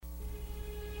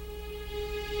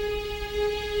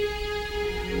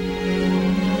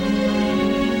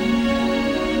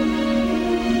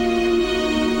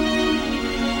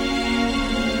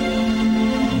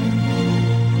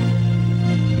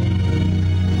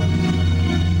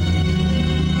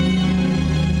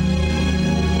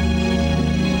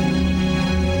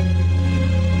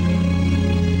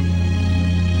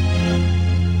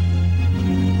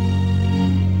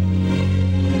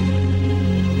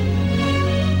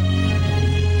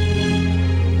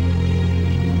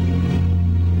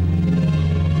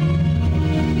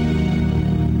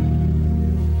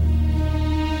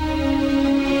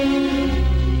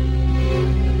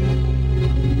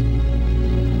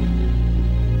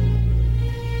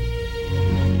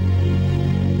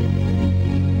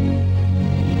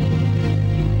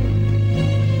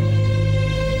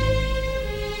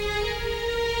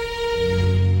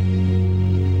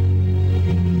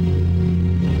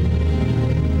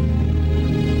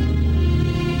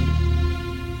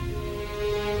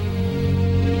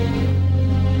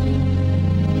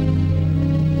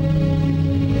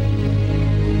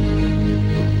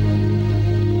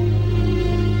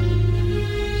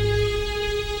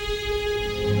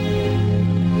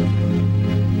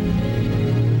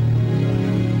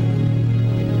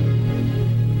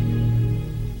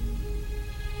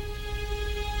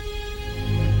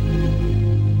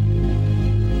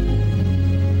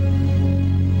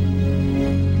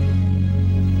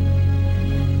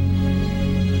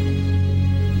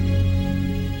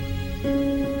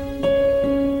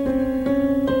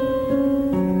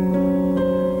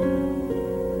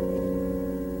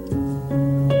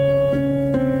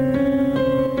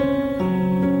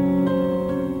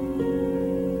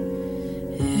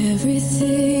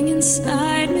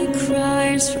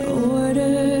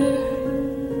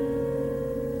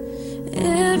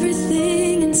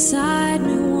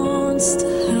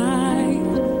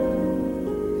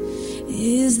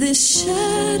this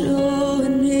shadow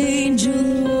an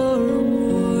angel or a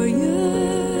warrior?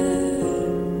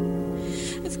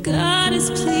 If God is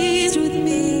pleased with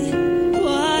me,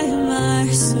 why am I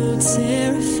so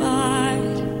terrified?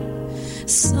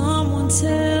 Someone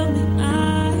tell me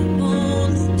I'm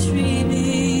only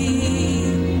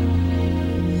dreaming.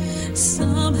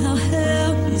 Somehow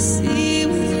help me see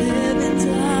with heaven's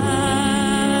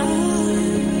eyes.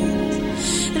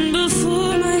 And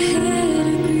before my head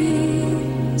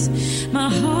agrees, my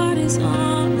heart is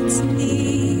on its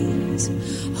knees.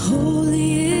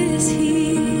 Holy is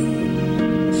He.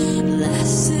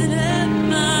 Blessed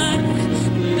am I,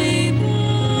 made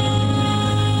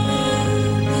born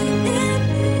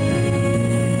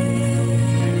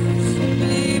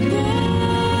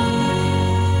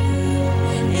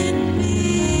in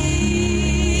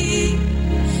me,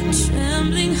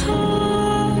 trembling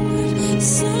heart.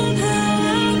 Somehow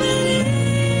I believe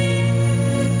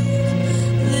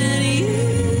that You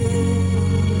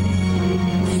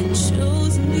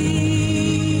chose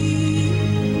me.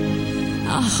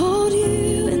 I'll hold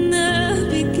You in the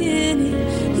beginning.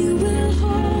 You will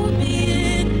hold me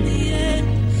in the end.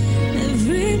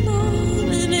 Every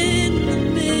moment in the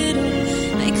middle.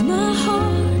 Make my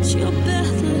heart Your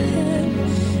Bethlehem.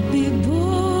 Be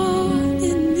born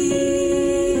in me.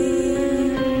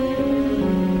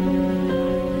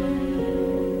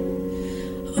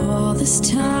 All this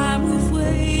time we've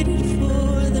waited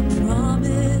for the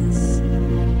promise.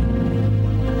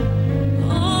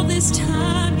 All this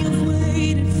time You've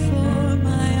waited for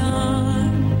my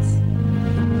arms.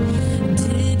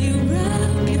 Did You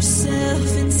wrap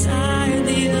Yourself inside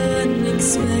the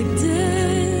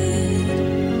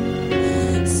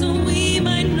unexpected, so we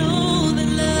might know that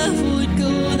love would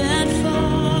go that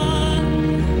far?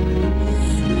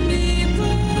 Be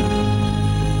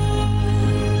born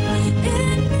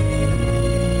in me.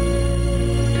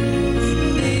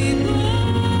 Be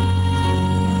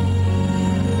born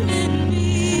in me.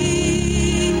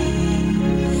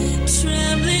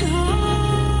 Trembling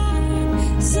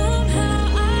heart, somehow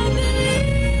I believe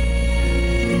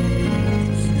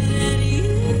that You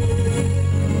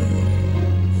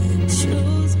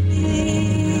chose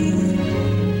me.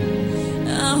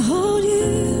 I'll hold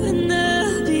You in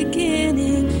the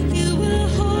beginning. You will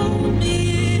hold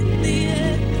me in the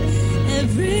end.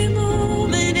 Every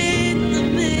moment in the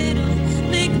middle.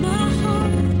 Make my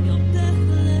heart Your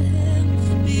Bethlehem.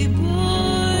 Be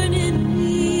born in me.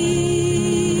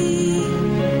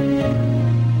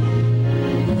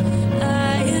 I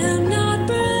am not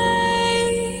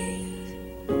brave.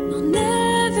 I'll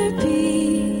never be.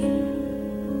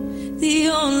 The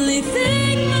only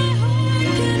thing my heart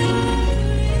can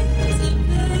offer is a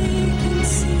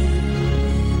vacancy.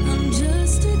 I'm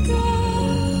just a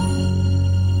girl,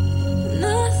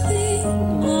 nothing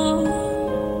more.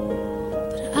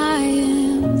 But I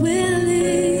am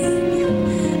willing,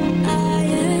 I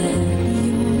am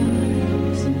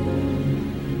Yours.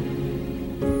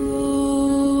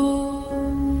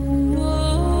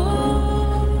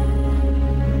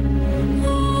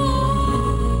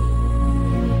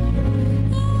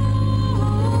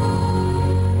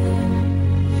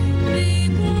 Be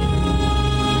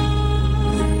born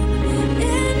in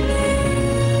me.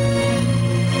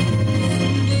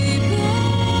 Be born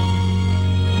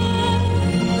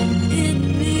in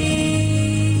me.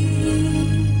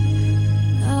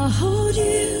 I'll hold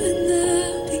You in the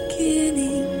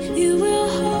beginning. You will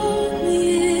hold me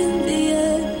in the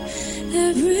end.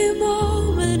 Every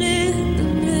moment in the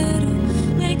middle.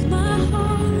 Make my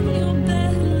heart Your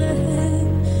Bethlehem.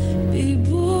 Be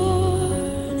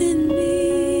born in me.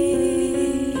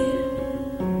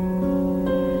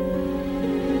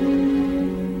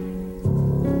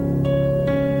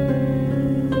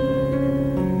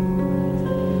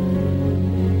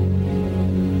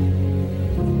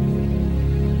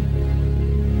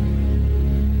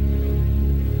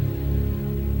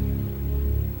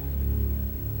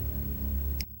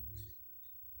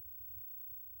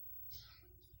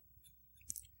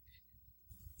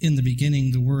 In the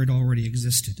beginning, the Word already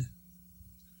existed.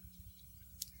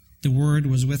 The Word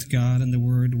was with God, and the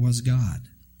Word was God.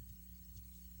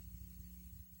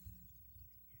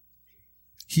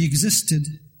 He existed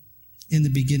in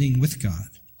the beginning with God.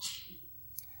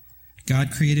 God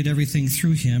created everything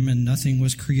through Him, and nothing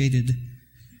was created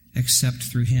except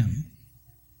through Him.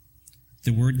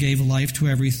 The Word gave life to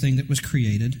everything that was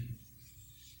created,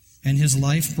 and His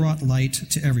life brought light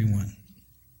to everyone.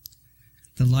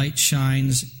 The light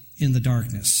shines in the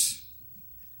darkness,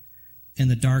 and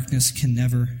the darkness can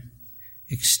never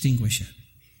extinguish it.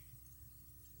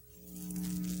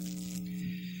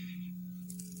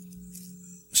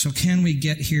 So can we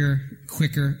get here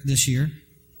quicker this year?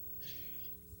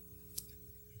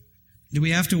 Do we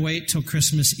have to wait till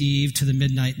Christmas Eve to the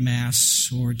midnight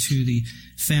mass or to the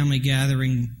family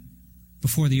gathering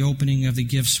before the opening of the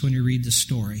gifts when we read the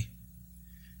story?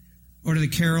 Or to the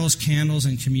carols, candles,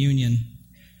 and communion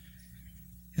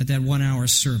at that 1 hour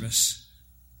service?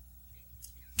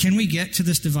 Can we get to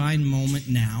this divine moment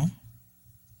now?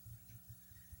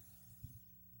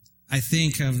 I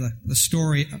think of the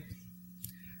story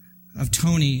of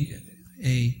Tony,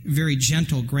 a very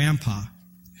gentle grandpa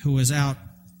who was out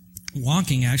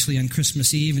walking actually on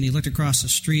Christmas Eve, and he looked across the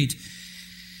street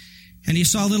and he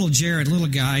saw little Jared, a little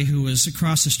guy who was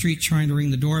across the street trying to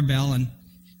ring the doorbell, and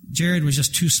Jared was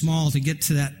just too small to get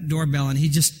to that doorbell, and he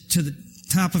just, to the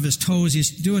top of his toes,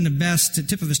 he's doing the best, the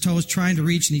tip of his toes, trying to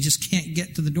reach, and he just can't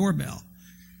get to the doorbell.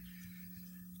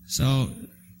 So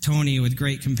Tony, with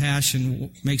great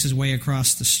compassion, makes his way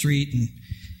across the street and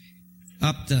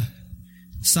up the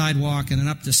sidewalk and then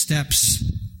up the steps.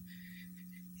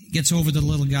 He gets over to the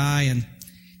little guy and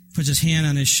puts his hand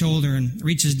on his shoulder and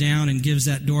reaches down and gives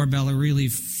that doorbell a really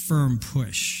firm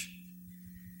push.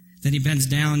 Then he bends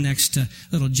down next to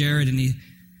little Jared and he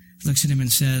looks at him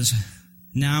and says,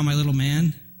 "Now, my little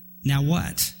man, now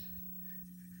what?"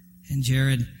 And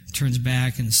Jared turns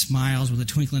back and smiles with a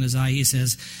twinkle in his eye. He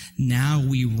says, "Now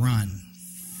we run."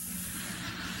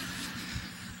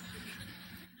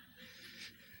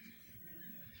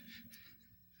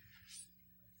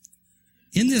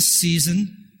 In this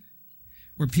season,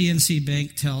 where PNC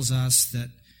Bank tells us that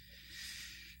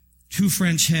 2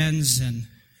 French hens and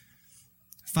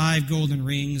 5 golden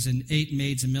rings and 8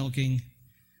 maids a-milking,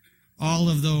 all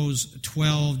of those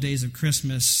 12 days of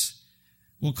Christmas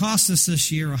will cost us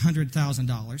this year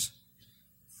 $100,000.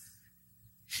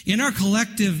 In our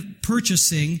collective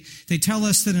purchasing, they tell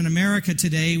us that in America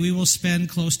today we will spend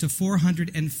close to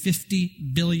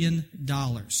 $450 billion.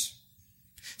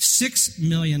 6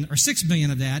 billion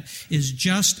of that is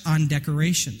just on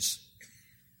decorations.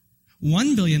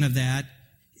 1 billion of that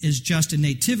is just in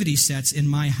nativity sets in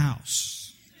my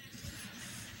house.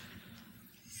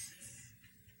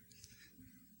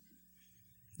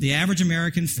 The average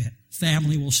American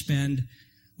family will spend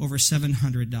over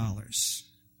 $700.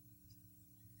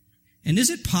 And is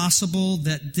it possible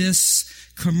that this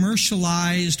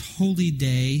commercialized holy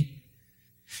day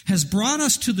has brought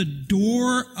us to the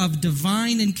door of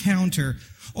divine encounter,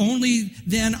 only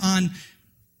then on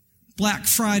Black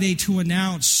Friday to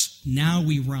announce, "Now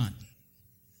we run"?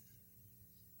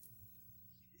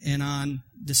 And on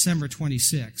December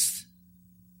 26th,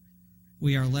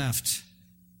 we are left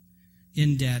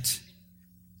in debt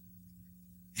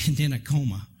and in a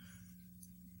coma,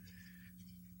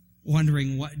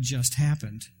 wondering what just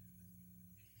happened.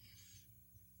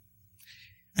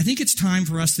 I think it's time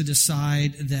for us to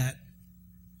decide that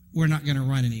we're not going to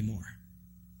run anymore.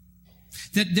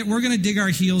 That we're going to dig our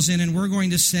heels in and we're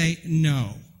going to say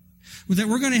no. That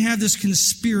we're going to have this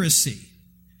conspiracy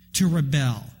to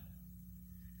rebel.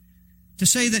 To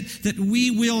say that we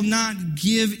will not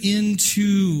give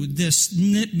into this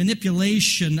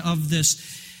manipulation of this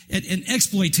and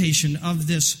exploitation of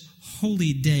this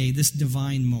holy day, this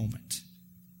divine moment.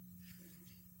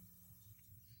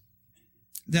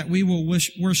 That we will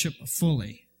worship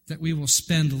fully, that we will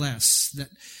spend less,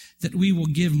 that we will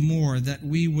give more, that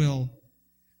we will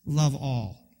love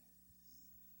all.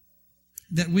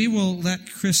 That we will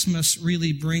let Christmas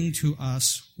really bring to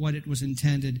us what it was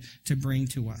intended to bring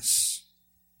to us.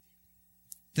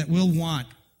 That we'll want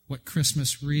what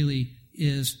Christmas really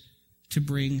is to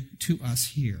bring to us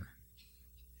here.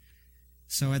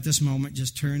 So at this moment,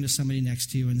 just turn to somebody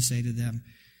next to you and say to them,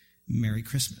 "Merry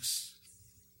Christmas."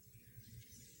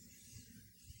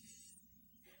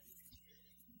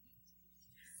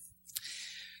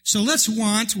 So let's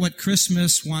want what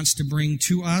Christmas wants to bring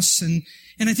to us. And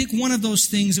I think one of those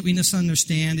things that we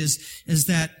misunderstand is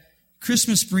that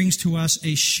Christmas brings to us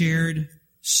a shared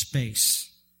space.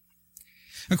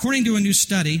 According to a new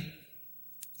study,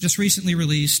 just recently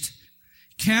released,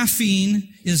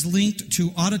 caffeine is linked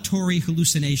to auditory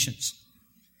hallucinations.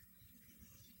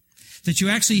 That you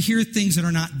actually hear things that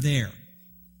are not there.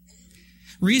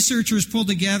 Researchers pulled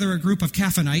together a group of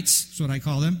caffeinites, that's what I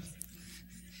call them,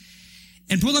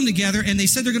 and pulled them together, and they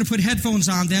said they're going to put headphones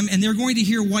on them, and they're going to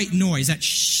hear white noise, that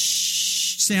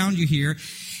shh sound you hear.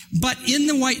 But in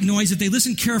the white noise, if they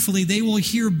listen carefully, they will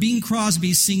hear Bing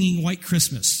Crosby singing White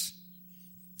Christmas.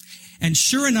 And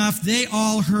sure enough, they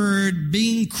all heard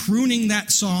Bing crooning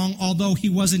that song, although he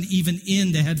wasn't even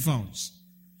in the headphones.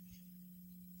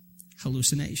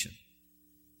 Hallucination.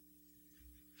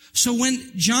 So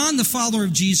when John, the follower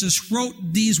of Jesus,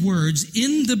 wrote these words,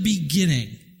 "In the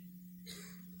beginning,"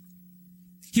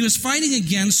 He was fighting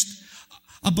against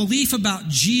a belief about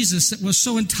Jesus that was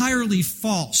so entirely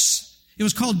false. It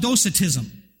was called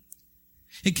Docetism.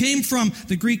 It came from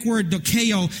the Greek word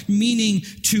dokeo, meaning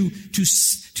to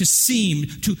seem,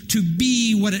 to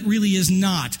be what it really is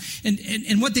not.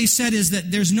 And what they said is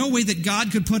that there's no way that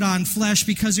God could put on flesh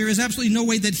because there is absolutely no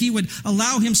way that he would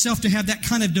allow himself to have that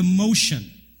kind of demotion.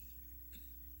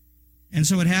 And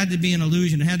so it had to be an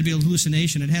illusion. It had to be a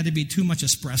hallucination. It had to be too much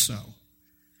espresso.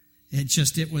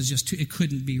 It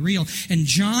couldn't be real. And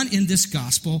John in this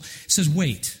gospel says,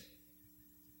 wait,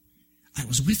 I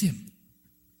was with him.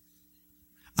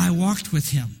 I walked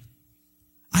with him.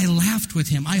 I laughed with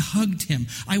him. I hugged him.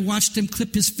 I watched him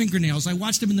clip his fingernails. I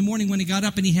watched him in the morning when he got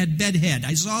up and he had bedhead.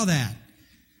 I saw that.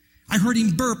 I heard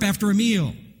him burp after a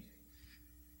meal.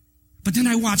 But then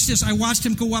I watched this. I watched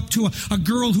him go up to a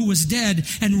girl who was dead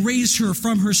and raise her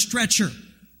from her stretcher.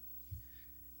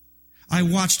 I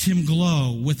watched him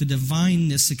glow with the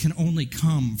divineness that can only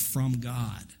come from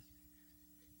God.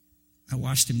 I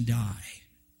watched him die.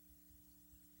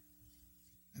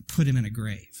 I put him in a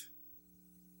grave.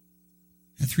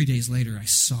 And 3 days later, I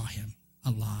saw him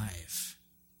alive.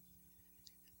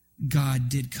 God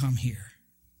did come here.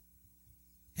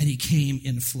 And he came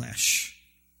in flesh.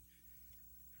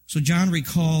 So John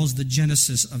recalls the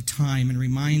genesis of time and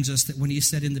reminds us that when he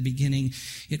said in the beginning,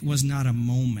 it was not a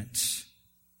moment.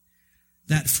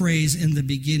 That phrase, in the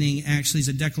beginning, actually is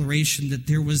a declaration that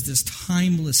there was this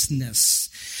timelessness.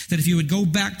 That if you would go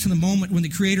back to the moment when the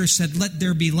Creator said, let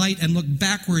there be light, and look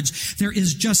backwards, there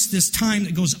is just this time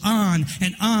that goes on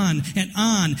and on and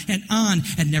on and on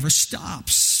and never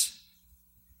stops.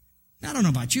 Now, I don't know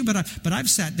about you, but I've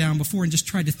sat down before and just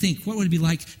tried to think, what would it be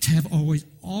like to have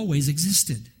always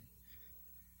existed?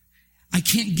 I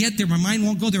can't get there. My mind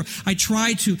won't go there. I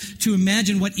try to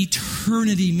imagine what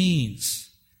eternity means.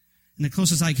 And the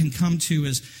closest I can come to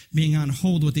is being on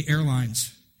hold with the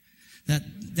airlines.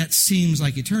 That seems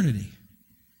like eternity.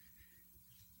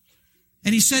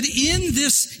 And he said, in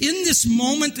this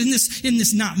moment, in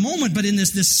this not moment, but in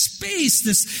this space,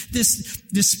 this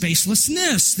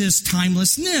spacelessness, this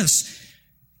timelessness,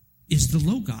 is the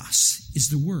Logos, is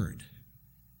the Word.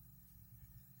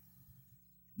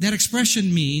 That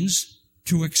expression means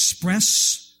to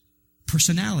express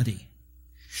personality.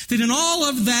 That in all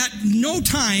of that, no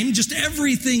time, just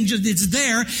everything, it's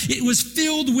there, it was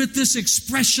filled with this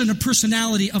expression of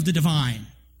personality of the divine.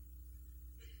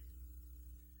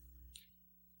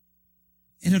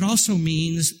 And it also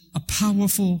means a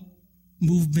powerful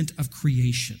movement of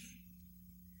creation.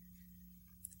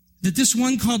 That this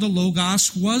one called the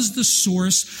Logos was the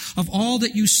source of all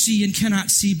that you see and cannot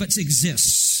see but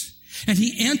exists. And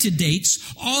he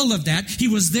antedates all of that. He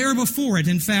was there before it.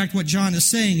 In fact, what John is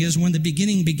saying is when the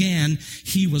beginning began,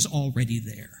 he was already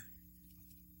there.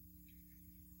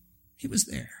 He was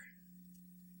there.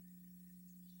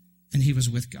 And he was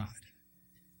with God.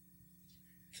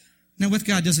 Now, with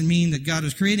God doesn't mean that God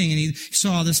was creating and he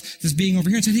saw this being over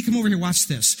here and said, hey, come over here, watch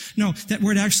this. No, that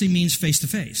word actually means face to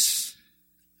face.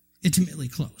 Intimately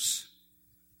close.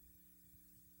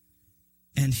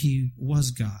 And he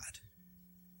was God.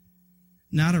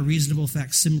 Not a reasonable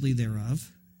facsimile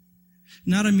thereof.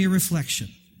 Not a mere reflection.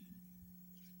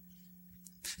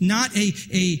 Not a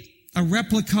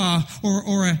replica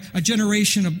or a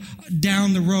generation of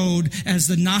down the road, as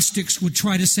the Gnostics would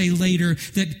try to say later,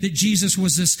 that Jesus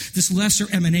was this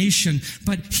lesser emanation.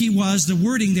 But he was, the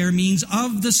wording there means,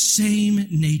 of the same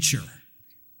nature.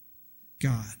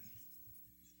 God.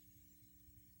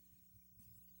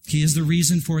 He is the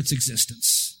reason for its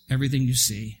existence. Everything you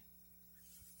see.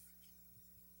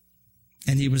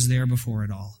 And he was there before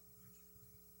it all.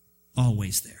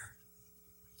 Always there.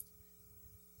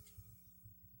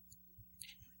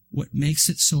 What makes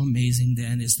it so amazing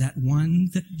then is that one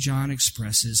that John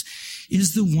expresses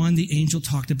is the one the angel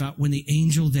talked about when the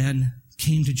angel then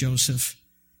came to Joseph.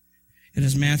 And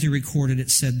as Matthew recorded, it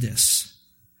said this: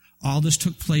 all this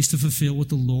took place to fulfill what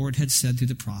the Lord had said through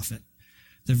the prophet.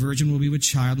 The virgin will be with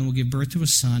child and will give birth to a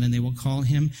son, and they will call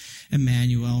him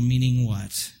Emmanuel, meaning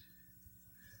what?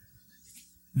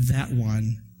 That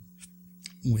one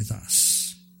with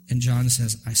us. And John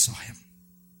says, I saw him.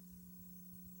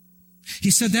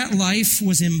 He said that life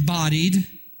was embodied.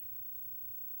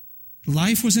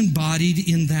 Life was embodied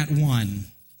in that one.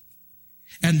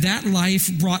 And that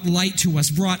life brought light to us,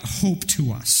 brought hope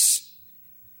to us.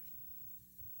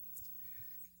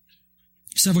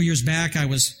 Several years back, I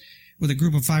was with a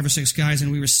group of 5 or 6 guys,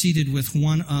 and we were seated with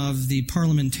one of the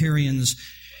parliamentarians,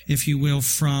 if you will,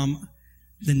 from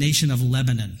the nation of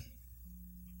Lebanon.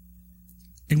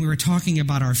 And we were talking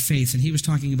about our faith, and he was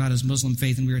talking about his Muslim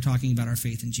faith, and we were talking about our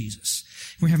faith in Jesus.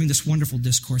 We're having this wonderful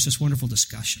discourse, this wonderful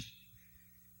discussion.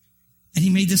 And he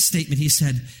made this statement. He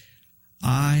said,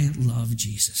 I love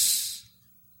Jesus.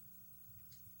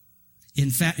 In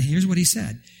fact, here's what he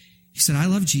said. He said, I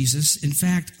love Jesus. In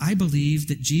fact, I believe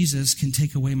that Jesus can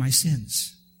take away my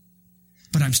sins.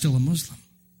 But I'm still a Muslim.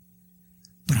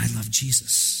 But I love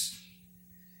Jesus.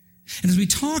 And as we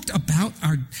talked about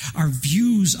our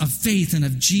views of faith and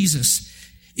of Jesus,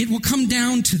 it will come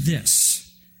down to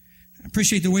this. I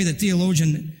appreciate the way that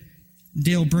theologian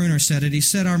Dale Bruner said it. He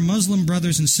said, our Muslim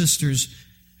brothers and sisters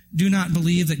do not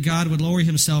believe that God would lower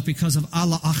himself because of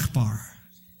Allah Akbar.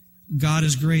 God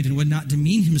is great and would not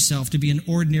demean himself to be an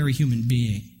ordinary human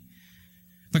being.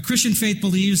 But Christian faith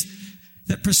believes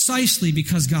that precisely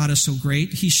because God is so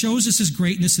great, he shows us his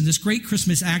greatness in this great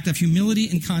Christmas act of humility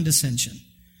and condescension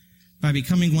by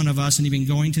becoming one of us and even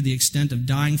going to the extent of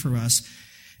dying for us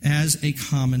as a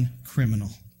common criminal.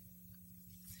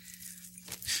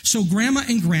 So Grandma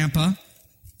and Grandpa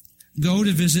go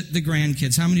to visit the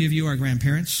grandkids. How many of you are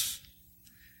grandparents?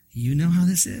 You know how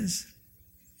this is.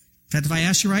 In fact, if I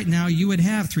asked you right now, you would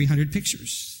have 300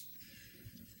 pictures.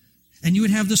 And you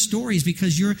would have the stories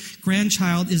because your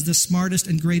grandchild is the smartest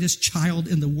and greatest child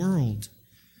in the world.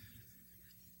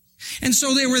 And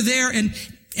so they were there, and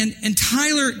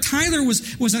Tyler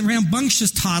was a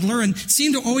rambunctious toddler and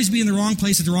seemed to always be in the wrong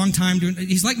place at the wrong time.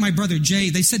 He's like my brother Jay.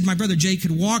 They said my brother Jay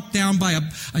could walk down by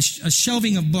a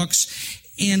shelving of books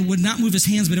and would not move his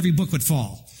hands, but every book would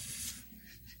fall.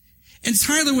 And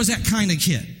Tyler was that kind of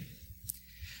kid.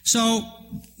 So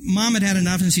Mom had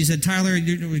enough, and she said, Tyler,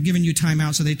 we're giving you time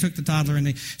out. So they took the toddler,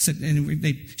 and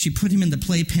she put him in the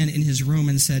playpen in his room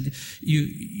and said,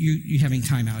 you having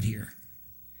time out here.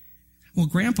 Well,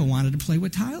 Grandpa wanted to play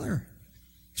with Tyler.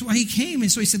 So he came,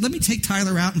 and so he said, let me take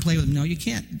Tyler out and play with him. No, you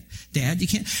can't, Dad. You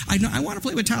can't. I want to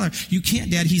play with Tyler. You can't,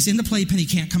 Dad. He's in the playpen. He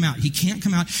can't come out. He can't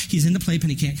come out. He's in the playpen.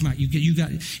 He can't come out. You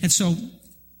got it. And so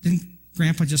then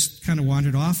Grandpa just kind of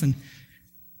wandered off, and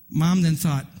Mom then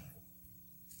thought,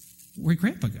 where'd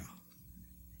Grandpa go?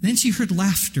 Then she heard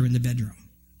laughter in the bedroom.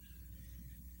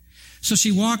 So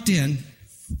she walked in,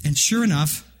 and sure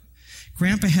enough,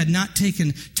 Grandpa had not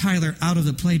taken Tyler out of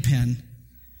the playpen.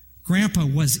 Grandpa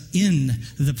was in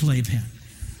the playpen.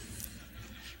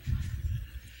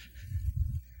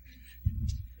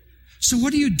 So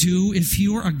what do you do if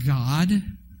you're a God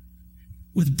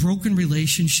with broken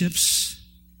relationships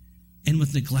and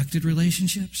with neglected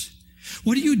relationships?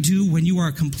 What do you do when you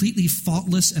are completely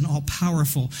faultless and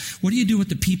all-powerful? What do you do with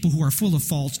the people who are full of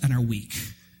faults and are weak?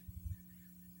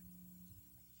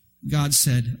 God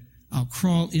said, I'll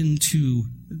crawl into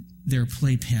their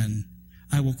playpen.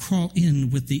 I will crawl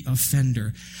in with the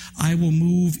offender. I will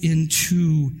move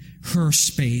into her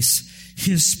space,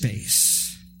 his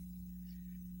space.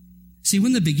 See,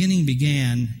 when the beginning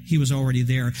began, he was already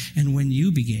there. And when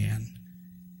you began,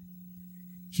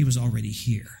 he was already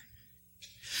here.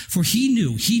 For he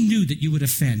knew that you would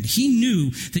offend. He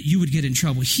knew that you would get in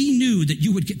trouble. He knew that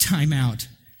you would get time out.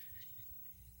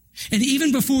 And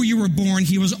even before you were born,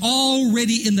 he was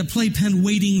already in the playpen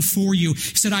waiting for you.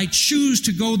 He said, I choose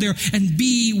to go there and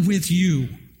be with you.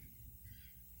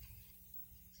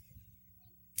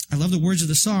 I love the words of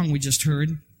the song we just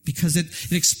heard because it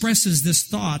expresses this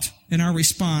thought in our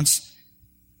response.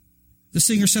 The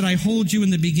singer said, I hold you in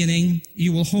the beginning.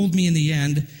 You will hold me in the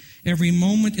end. Every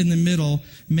moment in the middle,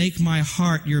 make my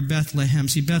heart your Bethlehem.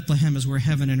 See, Bethlehem is where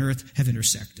heaven and earth have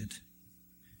intersected.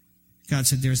 God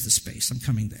said, there's the space. I'm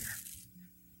coming there.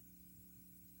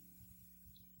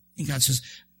 And God says,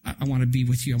 I want to be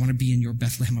with you. I want to be in your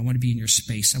Bethlehem. I want to be in your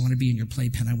space. I want to be in your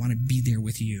playpen. I want to be there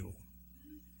with you.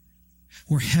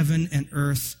 Where heaven and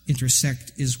earth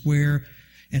intersect is where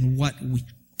and what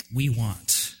we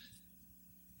want.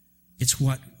 It's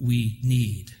what we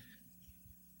need.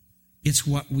 It's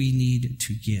what we need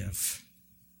to give.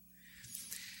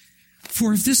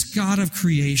 For if this God of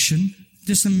creation,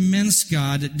 this immense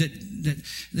God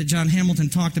that John Hamilton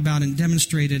talked about and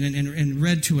demonstrated and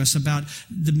read to us about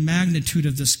the magnitude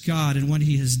of this God and what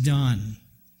he has done.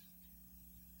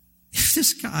 If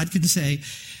this God can say,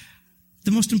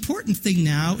 the most important thing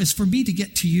now is for me to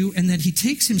get to you, and that he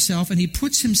takes himself and he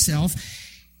puts himself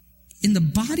in the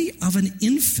body of an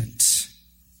infant.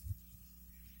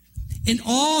 And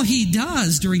all he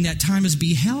does during that time is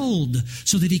be held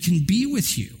so that he can be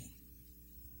with you.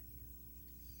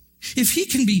 If he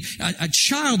can be a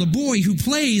child, a boy who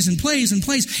plays and plays and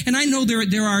plays, and I know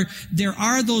there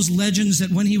are those legends that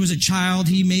when he was a child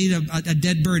he made a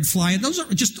dead bird fly. Those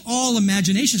are just all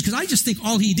imaginations, because I just think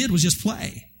all he did was just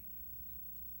play.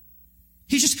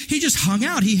 He just hung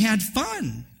out. He had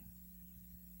fun.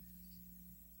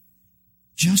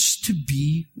 just to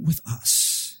be with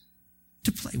us,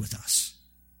 to play with us.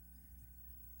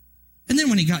 And then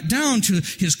when he got down to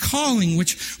his calling,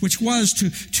 which was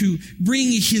to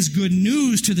bring his good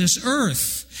news to this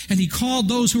earth, and he called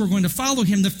those who were going to follow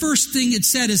him, the first thing it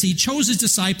said is he chose his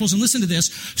disciples, and listen to this,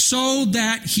 so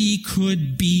that he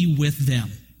could be with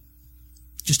them.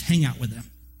 Just hang out with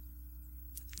them.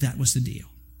 That was the deal.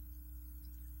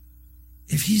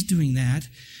 If he's doing that,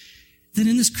 then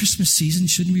in this Christmas season,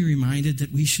 shouldn't we be reminded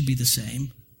that we should be the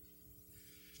same?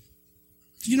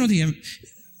 You know,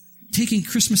 taking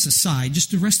Christmas aside, just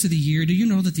the rest of the year, do you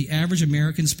know that the average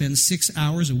American spends 6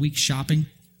 hours a week shopping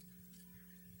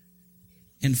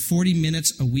and 40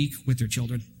 minutes a week with their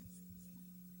children?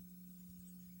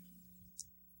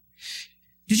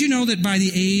 Did you know that by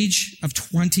the age of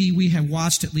 20, we have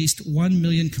watched at least 1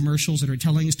 million commercials that are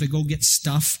telling us to go get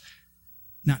stuff,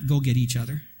 not go get each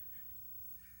other?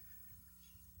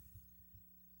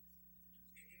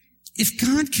 If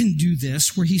God can do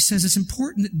this, where he says it's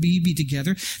important that we be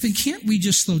together, then can't we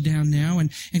just slow down now? And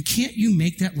can't you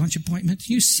make that lunch appointment?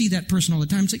 You see that person all the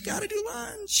time. Say, gotta do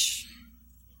lunch.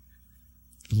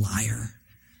 Liar.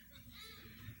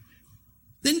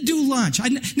 Then do lunch.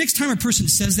 Next time a person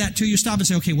says that to you, stop and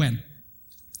say, okay, when?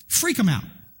 Freak them out.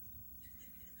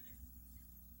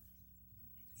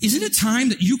 Isn't it time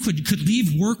that you could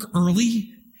leave work early?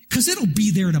 Because it'll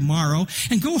be there tomorrow,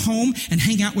 and go home and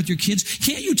hang out with your kids.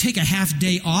 Can't you take a half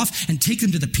day off and take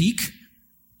them to the Peak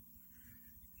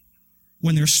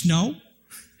when there's snow?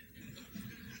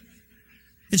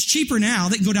 It's cheaper now.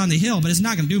 They can go down the hill, but it's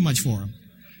not going to do much for them.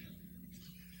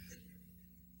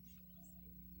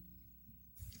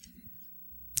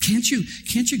 Can't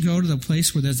you go to the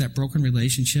place where there's that broken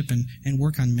relationship and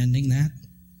work on mending that?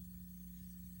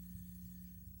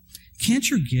 Can't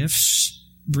your gifts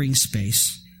bring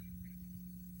space?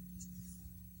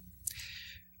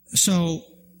 So,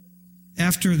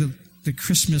 after the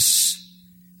Christmas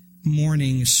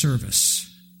morning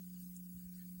service,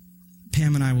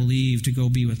 Pam and I will leave to go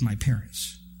be with my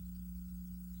parents.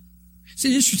 It's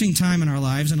an interesting time in our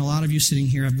lives, and a lot of you sitting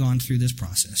here have gone through this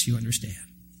process. You understand.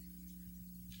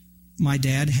 My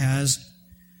dad has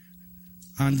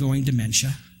ongoing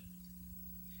dementia.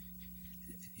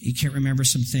 He can't remember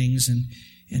some things,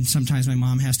 and sometimes my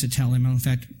mom has to tell him, in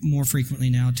fact, more frequently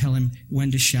now, tell him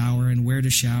when to shower and where to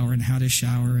shower and how to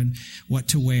shower and what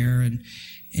to wear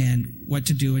and what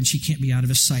to do. And she can't be out of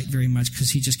his sight very much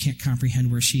because he just can't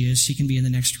comprehend where she is. She can be in the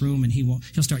next room and he'll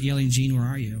start yelling, Gene, where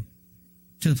are you?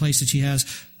 To the place that she has,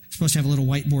 supposed to have a little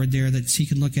whiteboard there that he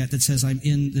can look at that says, I'm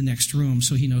in the next room,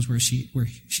 so he knows where she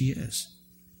is.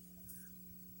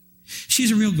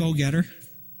 She's a real go-getter.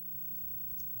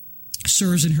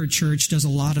 Serves in her church, does a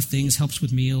lot of things, helps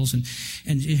with meals, and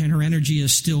her energy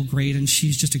is still great, and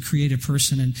she's just a creative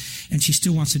person, and she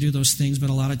still wants to do those things, but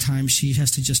a lot of times she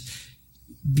has to just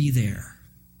be there.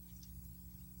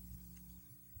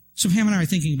 So Pam and I are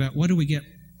thinking about, what do we get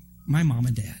my mom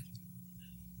and dad?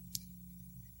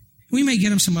 We may get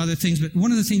them some other things, but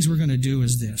one of the things we're going to do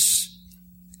is this.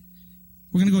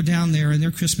 We're going to go down there, and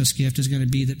their Christmas gift is going to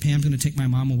be that Pam's going to take my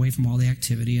mom away from all the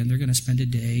activity, and they're going to spend a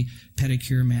day,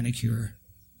 pedicure, manicure,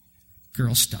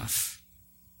 girl stuff.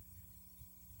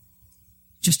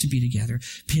 Just to be together.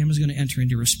 Pam is going to enter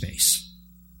into her space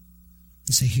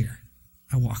and say, here,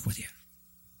 I'll walk with you.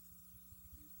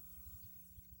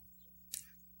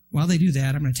 While they do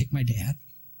that, I'm going to take my dad.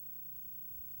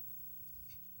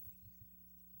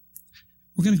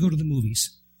 We're going to go to the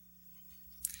movies.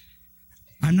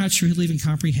 I'm not sure he'll even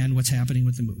comprehend what's happening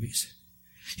with the movies.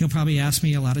 He'll probably ask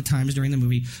me a lot of times during the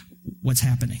movie, what's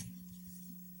happening?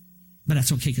 But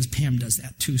that's okay because Pam does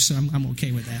that too, so I'm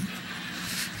okay with that.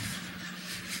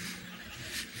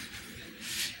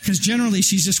 Because generally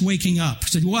she's just waking up.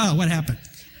 Said, wow, what happened?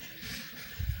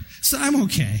 So I'm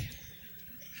okay.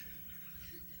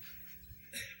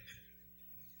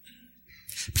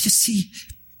 But you see,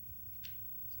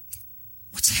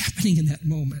 what's happening in that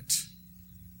moment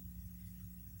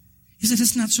is that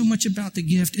it's not so much about the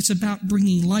gift, it's about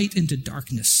bringing light into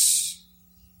darkness.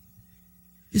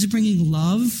 It's bringing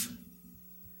love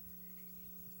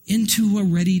into a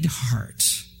readied heart.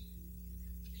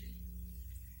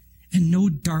 And no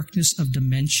darkness of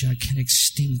dementia can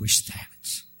extinguish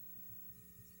that.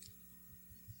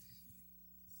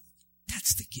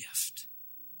 That's the gift.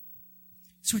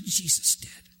 That's what Jesus did.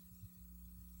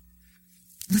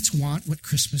 Let's want what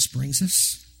Christmas brings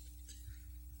us.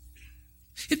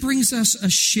 It brings us a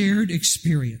shared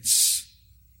experience.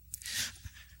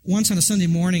 Once on a Sunday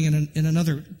morning in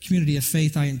another community of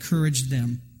faith, I encouraged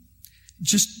them,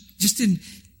 just in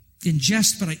in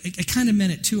jest, but I kind of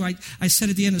meant it too. I said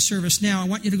at the end of service, now I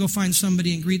want you to go find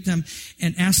somebody and greet them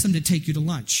and ask them to take you to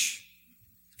lunch.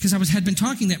 Because I had been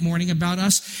talking that morning about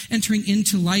us entering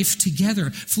into life together,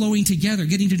 flowing together,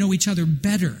 getting to know each other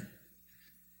better.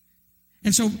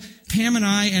 And so Pam and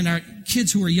I and our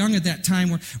kids who were young at that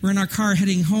time were in our car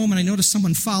heading home, and I noticed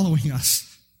someone following us.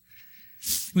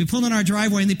 We pulled in our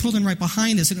driveway, and they pulled in right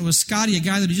behind us, and it was Scotty, a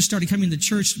guy that had just started coming to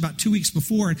church about 2 weeks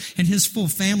before, and his full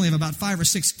family of about 5 or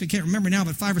 6, I can't remember now,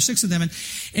 but 5 or 6 of them,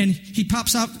 and he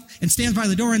pops up and stands by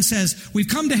the door and says, "We've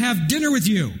come to have dinner with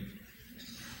you.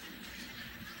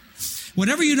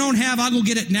 Whatever you don't have, I'll go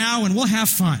get it now, and we'll have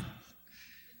fun."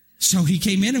 So he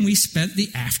came in, and we spent the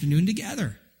afternoon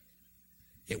together.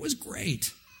 It was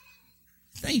great.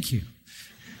 Thank you.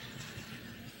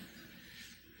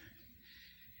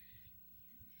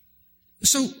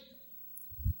 So,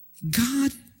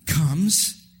 God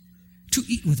comes to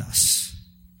eat with us.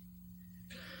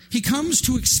 He comes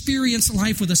to experience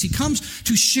life with us. He comes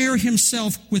to share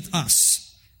himself with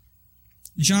us.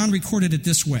 John recorded it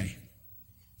this way,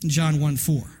 in John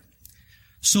 1:4.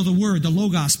 "So the Word, the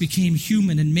Logos, became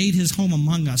human and made his home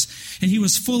among us, and he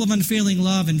was full of unfailing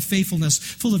love and faithfulness,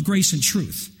 full of grace and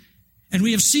truth. And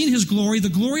we have seen his glory, the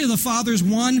glory of the Father's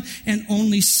one and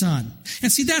only Son." And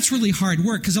see, that's really hard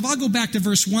work, because if I'll go back to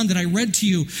verse 1 that I read to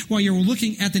you while you were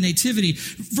looking at the Nativity,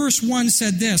 verse 1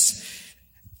 said this,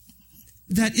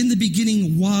 that in the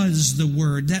beginning was the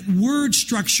Word. That word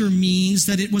structure means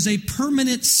that it was a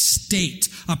permanent state,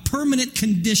 a permanent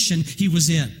condition he was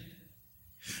in.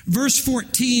 Verse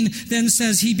 14 then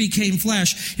says he became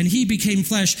flesh, and he became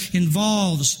flesh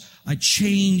involves a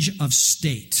change of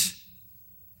state.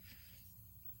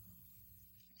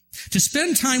 To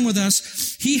spend time with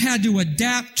us, he had to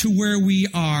adapt to where we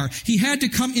are. He had to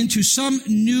come into some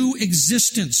new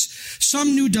existence,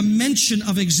 some new dimension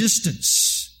of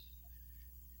existence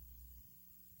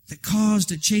that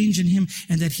caused a change in him,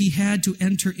 and that he had to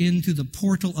enter into the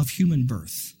portal of human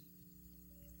birth.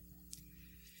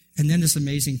 And then this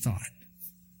amazing thought.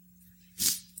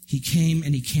 He came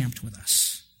and he camped with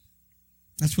us.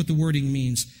 That's what the wording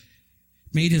means.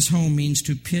 Made his home means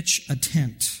to pitch a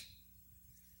tent,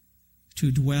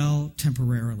 to dwell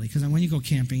temporarily. Because when you go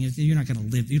camping, you're not going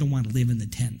to live, you don't want to live in the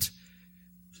tent.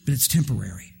 But it's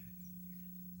temporary.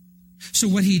 So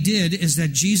what he did is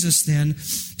that Jesus then,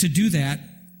 to do that,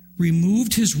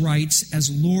 removed his rights as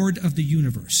Lord of the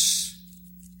universe,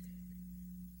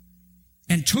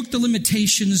 and took the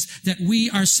limitations that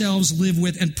we ourselves live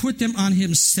with and put them on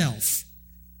himself.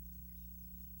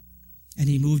 And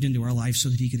he moved into our life so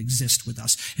that he could exist with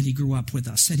us, and he grew up with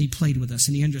us, and he played with us,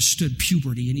 and he understood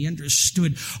puberty, and he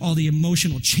understood all the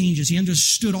emotional changes. He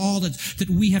understood all that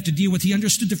we have to deal with. He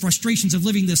understood the frustrations of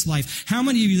living this life. How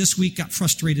many of you this week got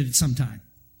frustrated at some time?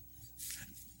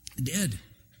 I did.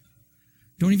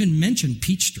 Don't even mention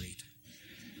Peach Street.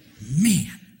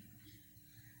 Man.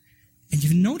 And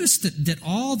you've noticed that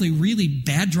all the really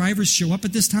bad drivers show up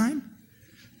at this time?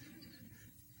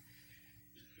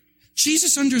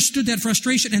 Jesus understood that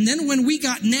frustration. And then when we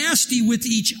got nasty with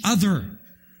each other,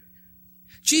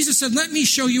 Jesus said, "Let me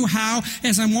show you how,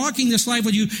 as I'm walking this life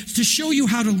with you, to show you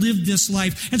how to live this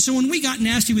life." And so when we got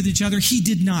nasty with each other, he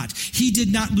did not. He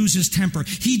did not lose his temper.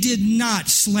 He did not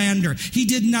slander. He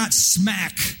did not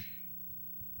smack.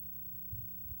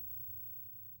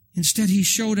 Instead, he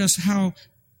showed us how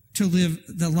to live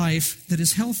the life that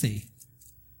is healthy.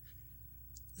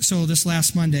 So this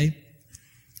last Monday,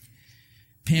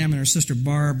 Pam and her sister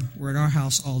Barb were at our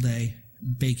house all day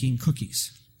baking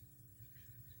cookies.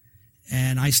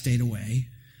 And I stayed away,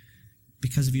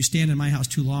 because if you stand in my house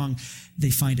too long, they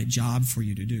find a job for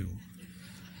you to do.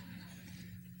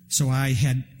 So I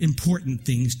had important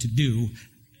things to do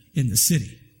in the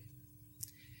city.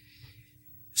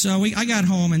 So I got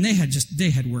home, and they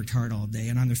had worked hard all day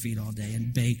and on their feet all day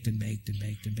and baked and baked and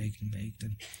baked and baked and baked.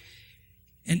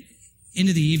 And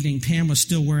into the evening, Pam was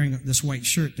still wearing this white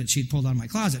shirt that she'd pulled out of my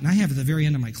closet. And I have at the very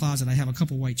end of my closet, I have a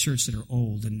couple white shirts that are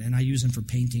old, and I use them for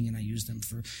painting, and I use them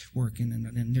for working,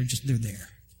 and they're there.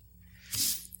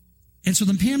 And so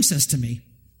then Pam says to me,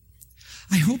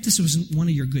 "I hope this wasn't one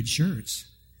of your good shirts."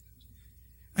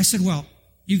 I said, "Well,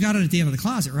 you got it at the end of the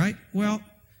closet, right?" "Well,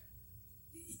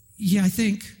 yeah, I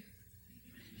think.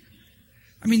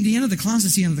 I mean, the end of the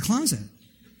closet's the end of the closet.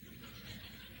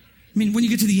 I mean, when you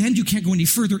get to the end, you can't go any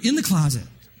further in the closet."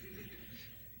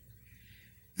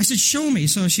 I said, "Show me."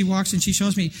 So she walks and she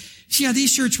shows me, "Yeah,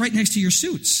 these shirts right next to your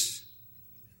suits."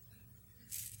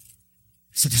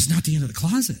 I said, "That's not the end of the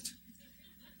closet.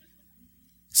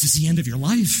 This is the end of your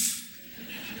life.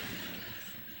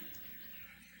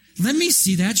 Let me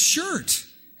see that shirt."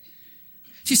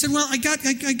 She said, well, I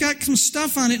got some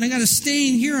stuff on it, and I got a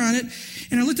stain here on it.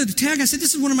 And I looked at the tag. I said,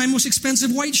 this is one of my most expensive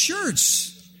white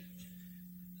shirts.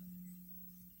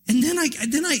 And then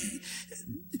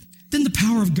the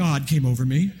power of God came over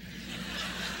me.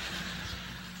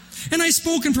 And I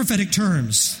spoke in prophetic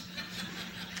terms.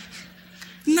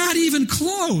 Not even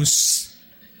close.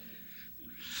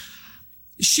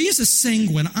 She is a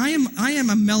sanguine. I am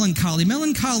a melancholy.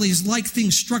 Melancholies like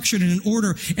things structured and in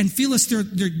order and feel it's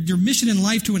their mission in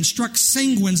life to instruct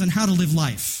sanguines on how to live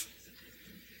life.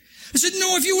 I said,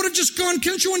 no, if you would have just gone,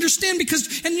 can't you understand?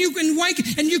 Because, and why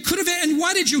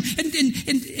did you?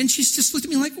 And she just looked at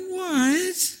me like,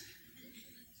 what?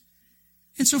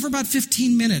 And so for about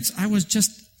 15 minutes, I was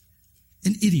just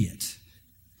an idiot.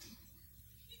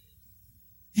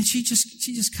 And she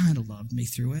just kind of loved me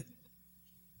through it.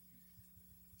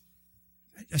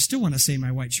 I still want to say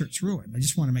my white shirt's ruined. I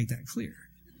just want to make that clear.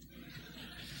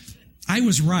 I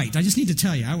was right. I just need to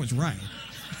tell you, I was right.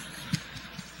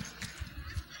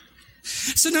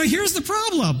 So now here's the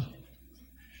problem.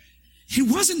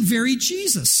 It wasn't very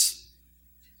Jesus.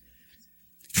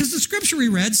 Because the scripture we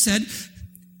read said,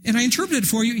 and I interpreted it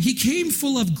for you, he came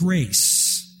full of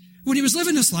grace. When he was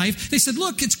living this life, they said,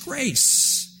 look, it's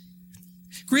grace.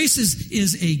 Grace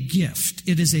is a gift.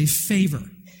 It is a favor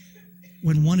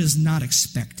when one is not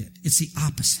expected. It's the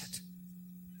opposite.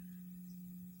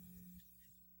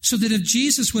 So that if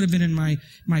Jesus would have been in my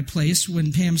place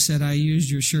when Pam said, I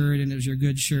used your shirt and it was your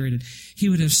good shirt, and he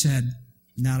would have said,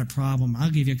 not a problem.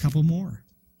 I'll give you a couple more.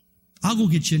 I'll go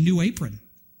get you a new apron.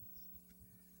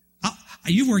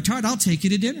 You've worked hard. I'll take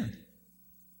you to dinner.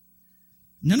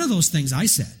 None of those things I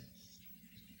said.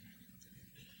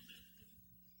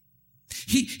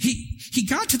 He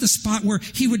got to the spot where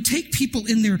he would take people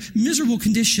in their miserable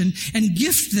condition and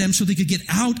gift them so they could get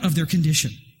out of their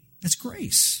condition. That's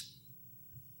grace.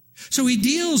 So he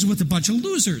deals with a bunch of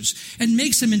losers and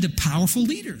makes them into powerful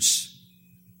leaders.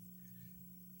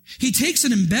 He takes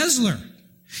an embezzler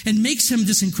and makes him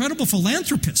this incredible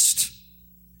philanthropist.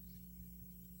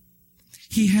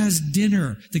 He has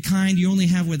dinner, the kind you only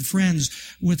have with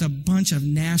friends, with a bunch of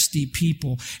nasty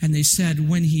people. And they said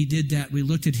when he did that, we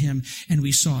looked at him and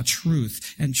we saw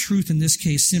truth. And truth in this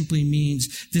case simply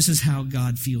means this is how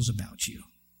God feels about you.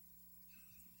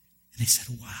 And they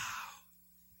said, wow,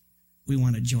 we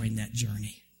want to join that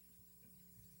journey.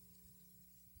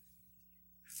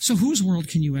 So whose world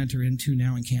can you enter into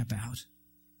now and camp out?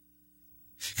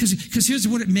 Because here's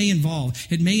what it may involve.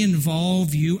 It may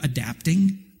involve you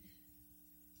adapting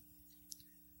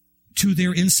to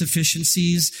their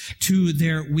insufficiencies, to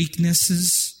their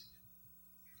weaknesses,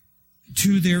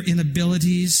 to their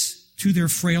inabilities, to their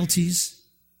frailties.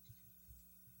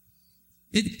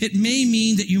 It may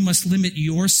mean that you must limit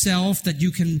yourself, that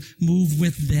you can move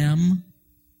with them.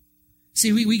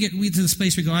 See, we get to this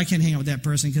place where we go, I can't hang out with that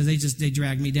person because they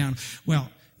drag me down. Well,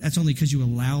 that's only because you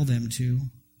allow them to.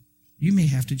 You may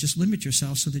have to just limit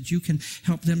yourself so that you can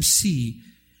help them see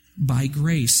by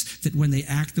grace that when they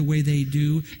act the way they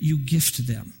do, you gift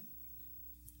them.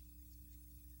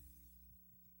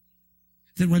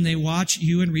 That when they watch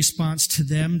you in response to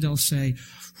them, they'll say,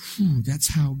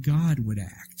 that's how God would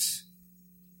act.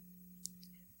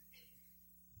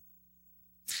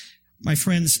 My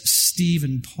friends Steve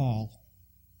and Paul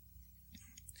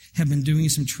have been doing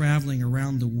some traveling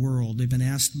around the world. They've been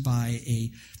asked by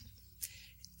a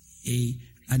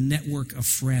network of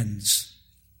friends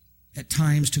at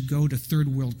times to go to third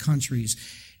world countries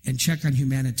and check on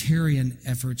humanitarian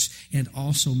efforts and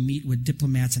also meet with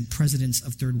diplomats and presidents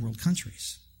of third world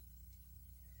countries.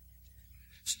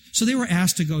 So they were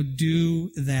asked to go do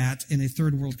that in a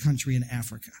third world country in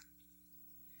Africa.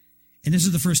 And this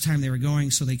is the first time they were going,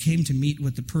 so they came to meet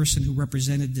with the person who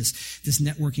represented this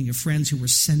networking of friends who were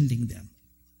sending them.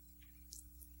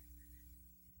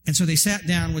 And so they sat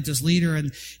down with this leader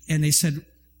and they said,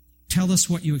 tell us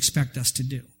what you expect us to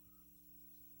do.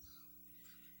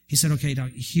 He said, okay, now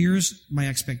here's my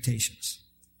expectations.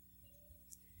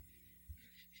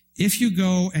 If you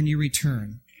go and you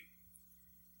return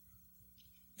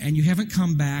and you haven't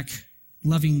come back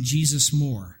loving Jesus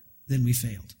more, then we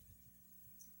failed.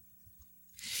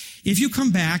 If you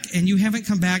come back and you haven't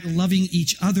come back loving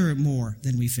each other more,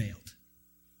 then we failed.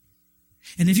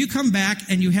 And if you come back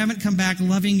and you haven't come back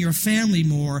loving your family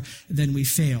more, then we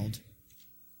failed.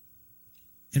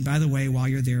 And by the way, while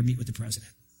you're there, meet with the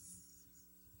president.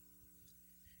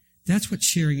 That's what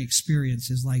sharing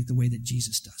experience is like, the way that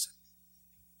Jesus does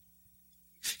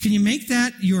it. Can you make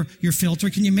that your filter?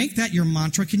 Can you make that your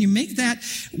mantra? Can you make that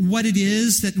what it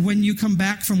is that when you come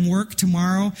back from work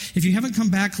tomorrow, if you haven't come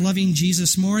back loving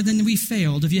Jesus more, then we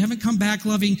failed. If you haven't come back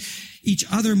loving each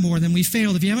other more, then we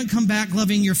failed. If you haven't come back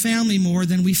loving your family more,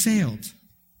 then we failed.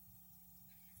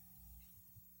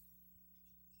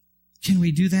 Can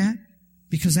we do that?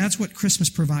 Because that's what Christmas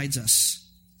provides us.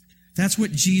 That's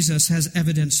what Jesus has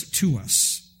evidenced to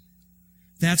us.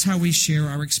 That's how we share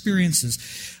our experiences.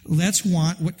 Let's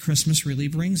want what Christmas really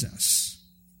brings us.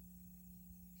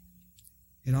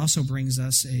 It also brings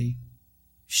us a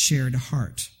shared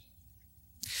heart.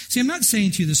 See, I'm not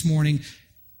saying to you this morning,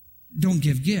 don't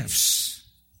give gifts.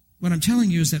 What I'm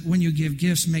telling you is that when you give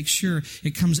gifts, make sure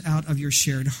it comes out of your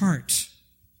shared heart.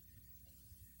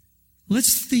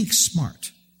 Let's think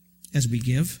smart as we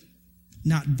give,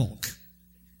 not bulk.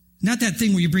 Not that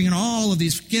thing where you bring in all of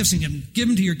these gifts and give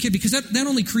them to your kid, because that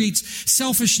only creates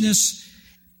selfishness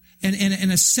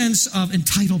and a sense of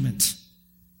entitlement.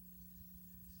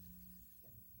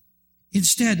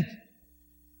 Instead,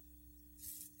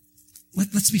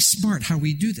 let's be smart how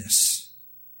we do this.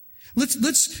 Let's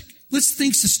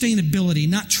think sustainability,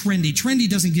 not trendy. Trendy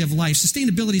doesn't give life.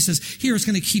 Sustainability says, here, it's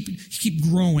going to keep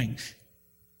growing.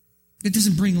 It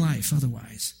doesn't bring life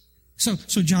otherwise. So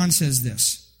John says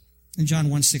this in John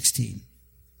 1:16.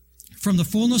 From the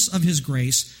fullness of his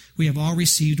grace, we have all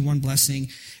received one blessing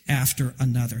after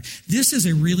another. This is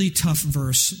a really tough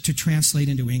verse to translate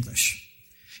into English.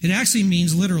 It actually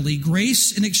means literally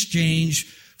grace in exchange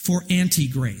for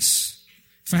anti-grace.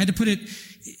 If I had to put it,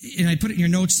 and I put it in your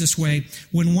notes this way,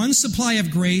 when one supply of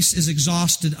grace is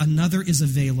exhausted, another is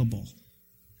available.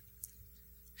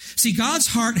 See, God's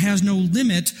heart has no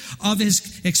limit of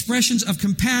his expressions of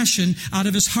compassion out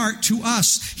of his heart to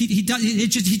us. He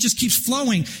just keeps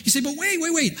flowing. You say, but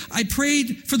wait. I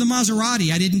prayed for the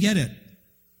Maserati. I didn't get it.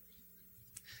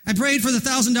 I prayed for the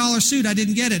 $1,000 suit. I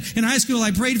didn't get it. In high school, I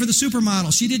prayed for the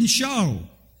supermodel. She didn't show.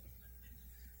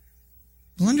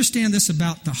 Well, understand this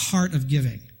about the heart of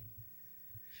giving.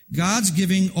 God's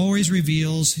giving always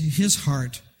reveals his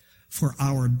heart for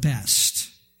our best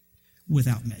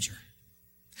without measure.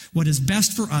 What is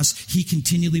best for us, he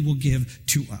continually will give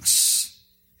to us.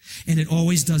 And it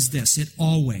always does this. It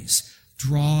always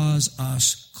draws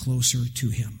us closer to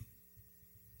him,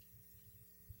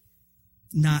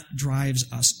 not drives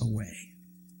us away.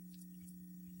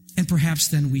 And perhaps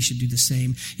then we should do the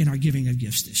same in our giving of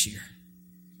gifts this year.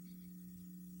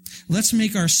 Let's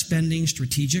make our spending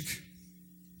strategic.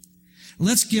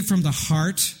 Let's give from the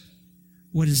heart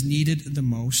what is needed the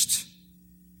most.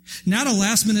 Not a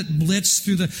last-minute blitz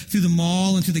through the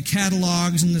mall and through the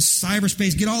catalogs and the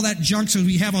cyberspace. Get all that junk so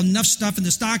we have enough stuff in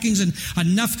the stockings and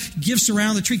enough gifts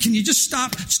around the tree. Can you just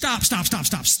stop? Stop.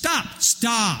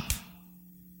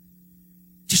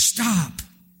 Just stop.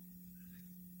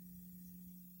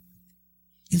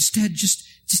 Instead, just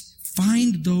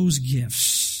find those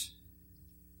gifts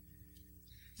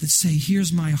that say,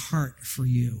 here's my heart for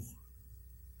you.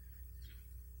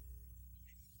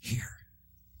 Here.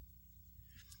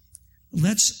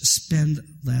 Let's spend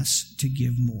less to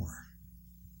give more.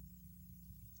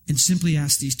 And simply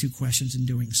ask these two questions in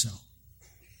doing so.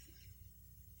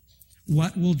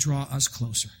 What will draw us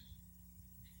closer?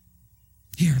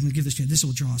 Here, I'm going to give this to you. This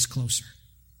will draw us closer.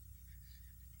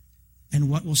 And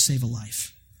what will save a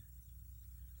life?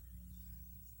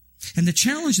 And the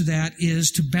challenge of that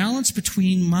is to balance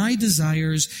between my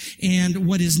desires and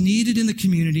what is needed in the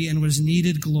community and what is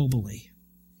needed globally.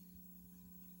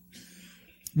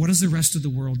 What does the rest of the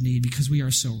world need because we are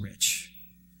so rich?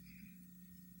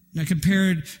 Now,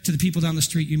 compared to the people down the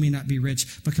street, you may not be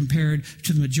rich, but compared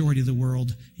to the majority of the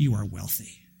world, you are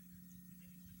wealthy.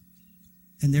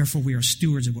 And therefore, we are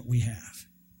stewards of what we have.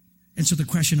 And so the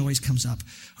question always comes up,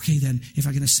 okay, then, if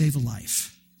I'm going to save a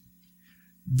life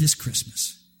this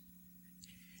Christmas,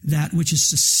 that which is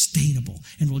sustainable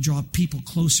and will draw people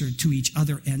closer to each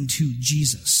other and to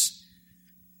Jesus,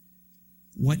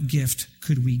 what gift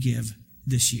could we give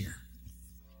this year?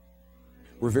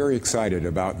 We're very excited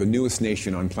about the newest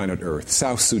nation on planet Earth,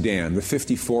 South Sudan, the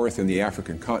 54th in the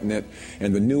African continent,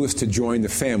 and the newest to join the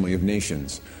family of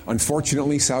nations.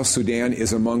 Unfortunately, South Sudan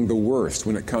is among the worst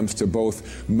when it comes to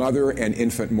both mother and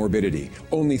infant morbidity.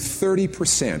 Only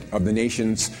 30% of the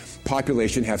nation's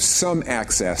population have some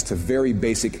access to very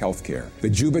basic health care. The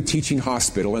Juba Teaching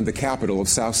Hospital in the capital of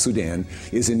South Sudan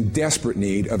is in desperate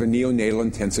need of a neonatal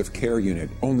intensive care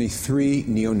unit. Only 3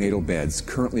 neonatal beds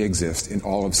currently exist in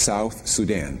all of South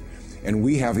Sudan, and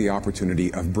we have the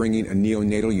opportunity of bringing a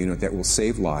neonatal unit that will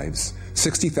save lives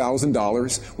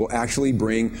 $60,000 will actually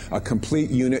bring a complete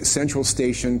unit, central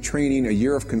station, training, a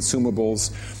year of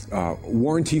consumables,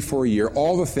 warranty for a year,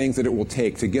 all the things that it will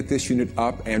take to get this unit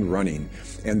up and running.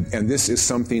 And this is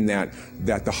something that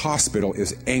the hospital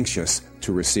is anxious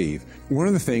to receive. One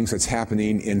of the things that's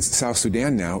happening in South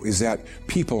Sudan now is that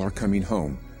people are coming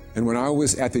home. And when I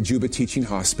was at the Juba Teaching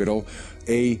Hospital,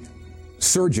 a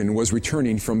surgeon was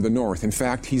returning from the north. In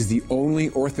fact, he's the only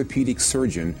orthopedic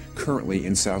surgeon currently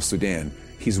in South Sudan.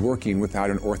 He's working without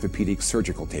an orthopedic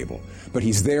surgical table. But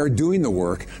he's there doing the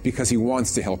work because he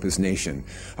wants to help his nation.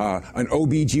 An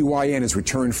OBGYN has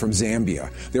returned from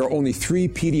Zambia. There are only 3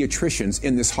 pediatricians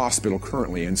in this hospital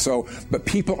currently. But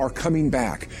people are coming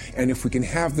back. And if we can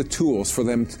have the tools for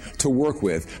them to work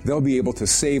with, they'll be able to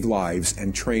save lives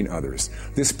and train others.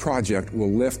 This project will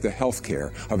lift the health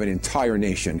care of an entire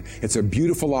nation. It's a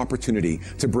beautiful opportunity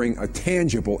to bring a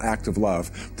tangible act of love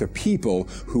to people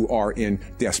who are in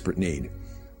desperate need.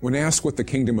 When asked what the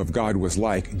kingdom of God was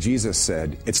like, Jesus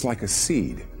said, it's like a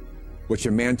seed, which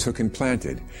a man took and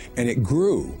planted, and it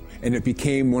grew, and it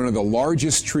became one of the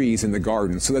largest trees in the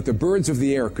garden, so that the birds of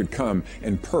the air could come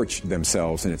and perch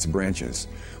themselves in its branches.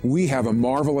 We have a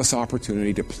marvelous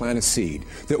opportunity to plant a seed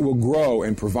that will grow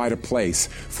and provide a place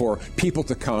for people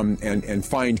to come and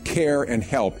find care and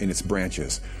help in its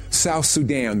branches. South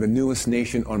Sudan, the newest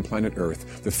nation on planet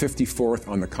Earth, the 54th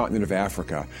on the continent of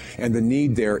Africa, and the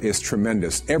need there is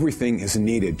tremendous. Everything is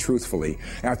needed, truthfully.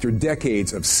 After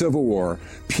decades of civil war,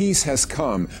 peace has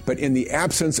come, but in the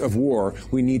absence of war,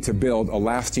 we need to build a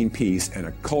lasting peace and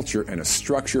a culture and a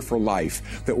structure for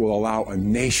life that will allow a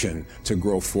nation to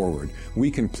grow forward.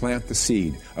 We can plant the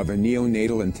seed of a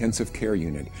neonatal intensive care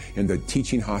unit in the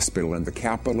teaching hospital in the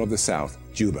capital of the South,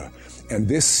 Juba. And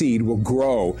this seed will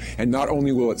grow, and not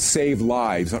only will it save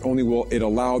lives, not only will it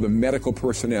allow the medical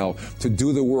personnel to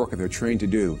do the work that they're trained to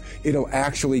do, it'll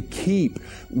actually keep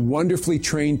wonderfully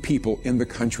trained people in the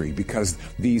country, because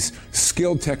these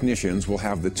skilled technicians will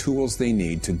have the tools they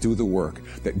need to do the work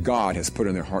that God has put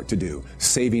in their heart to do,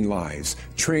 saving lives,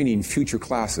 training future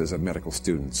classes of medical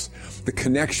students. The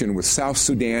connection with South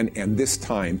Sudan and this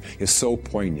time is so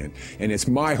poignant, and it's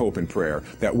my hope and prayer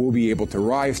that we'll be able to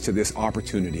rise to this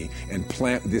opportunity and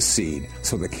plant this seed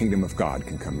so the kingdom of God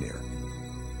can come near.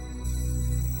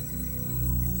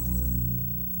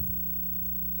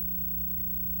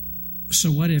 So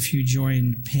what if you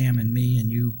joined Pam and me and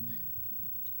you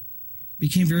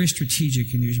became very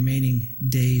strategic in your remaining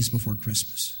days before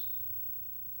Christmas?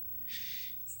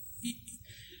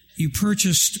 You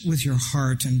purchased with your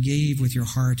heart and gave with your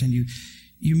heart, and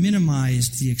you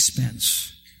minimized the expense.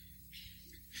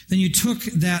 Then you took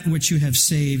that which you have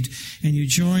saved and you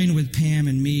joined with Pam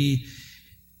and me,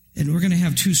 and we're going to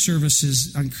have 2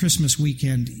 services on Christmas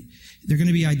weekend. They're going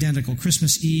to be identical,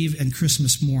 Christmas Eve and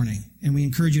Christmas morning. And we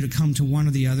encourage you to come to one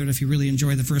or the other. And if you really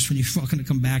enjoy the first one, you're welcome to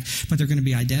come back, but they're going to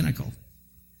be identical.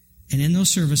 And in those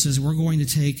services, we're going to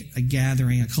take a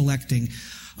gathering, a collecting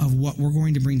of what we're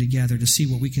going to bring together to see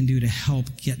what we can do to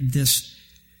help get this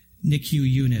NICU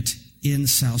unit in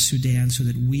South Sudan so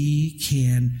that we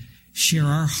can share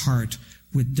our heart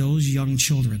with those young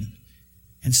children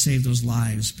and save those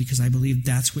lives, because I believe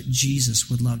that's what Jesus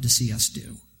would love to see us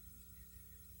do.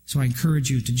 So I encourage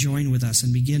you to join with us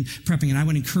and begin prepping. And I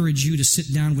would encourage you to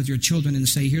sit down with your children and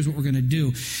say, here's what we're going to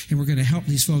do. And we're going to help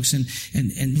these folks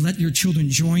and let your children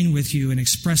join with you in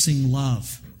expressing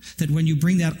love. That when you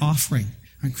bring that offering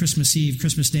on Christmas Eve,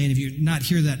 Christmas Day, and if you're not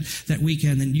here that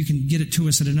weekend, then you can get it to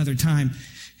us at another time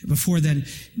before then.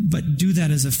 But do that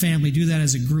as a family, do that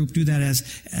as a group, do that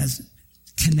as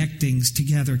connections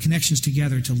together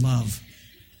to love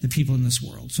the people in this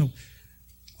world. So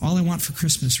all I want for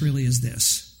Christmas really is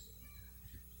this.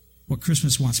 What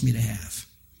Christmas wants me to have.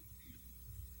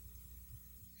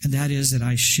 And that is that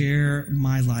I share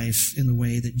my life in the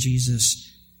way that Jesus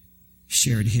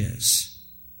shared his.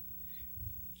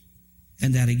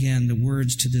 And that, again, the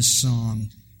words to this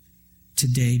song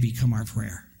today become our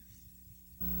prayer.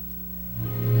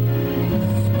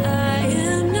 I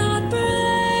am not brave.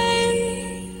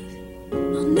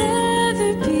 I'll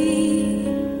never be.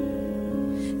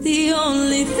 The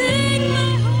only thing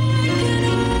my heart can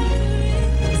offer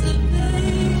is a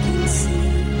vacancy.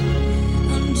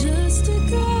 I'm just a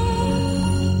girl,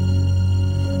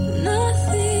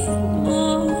 nothing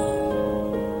more.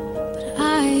 But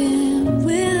I am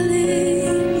willing.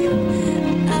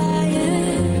 I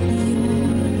am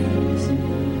yours.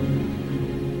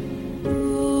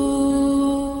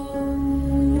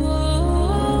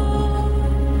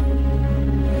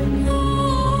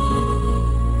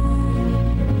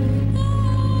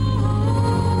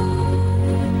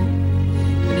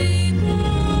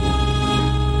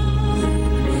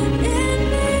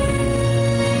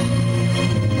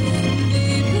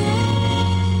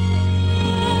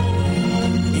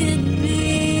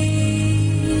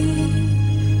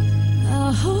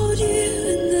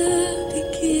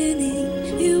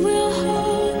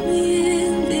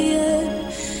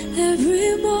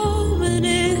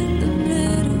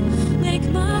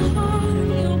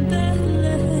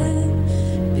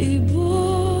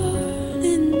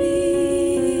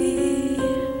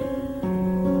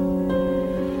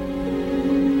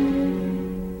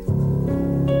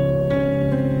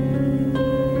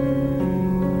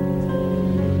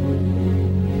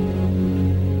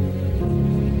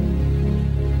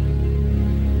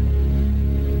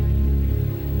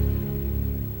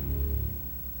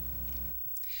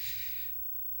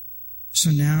 So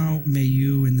now may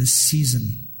you, in this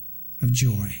season of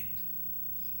joy,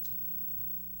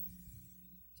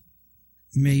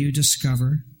 may you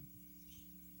discover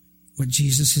what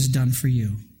Jesus has done for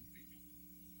you.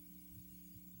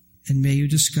 And may you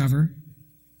discover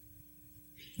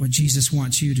what Jesus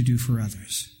wants you to do for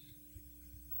others.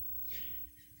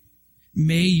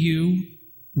 May you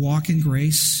walk in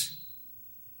grace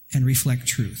and reflect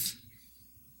truth.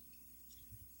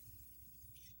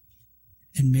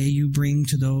 And may you bring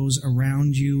to those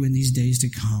around you in these days to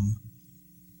come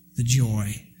the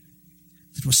joy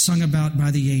that was sung about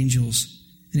by the angels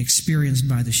and experienced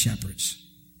by the shepherds.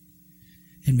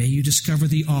 And may you discover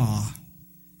the awe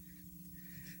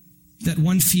that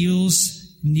one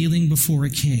feels kneeling before a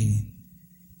king,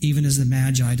 even as the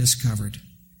Magi discovered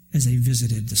as they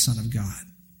visited the Son of God.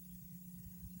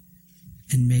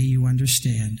 And may you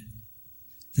understand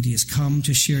that he has come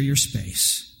to share your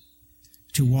space,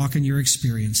 to walk in your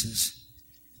experiences,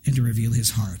 and to reveal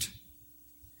his heart.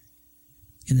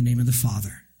 In the name of the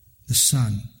Father, the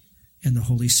Son, and the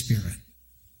Holy Spirit.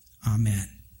 Amen.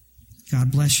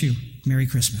 God bless you. Merry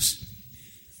Christmas.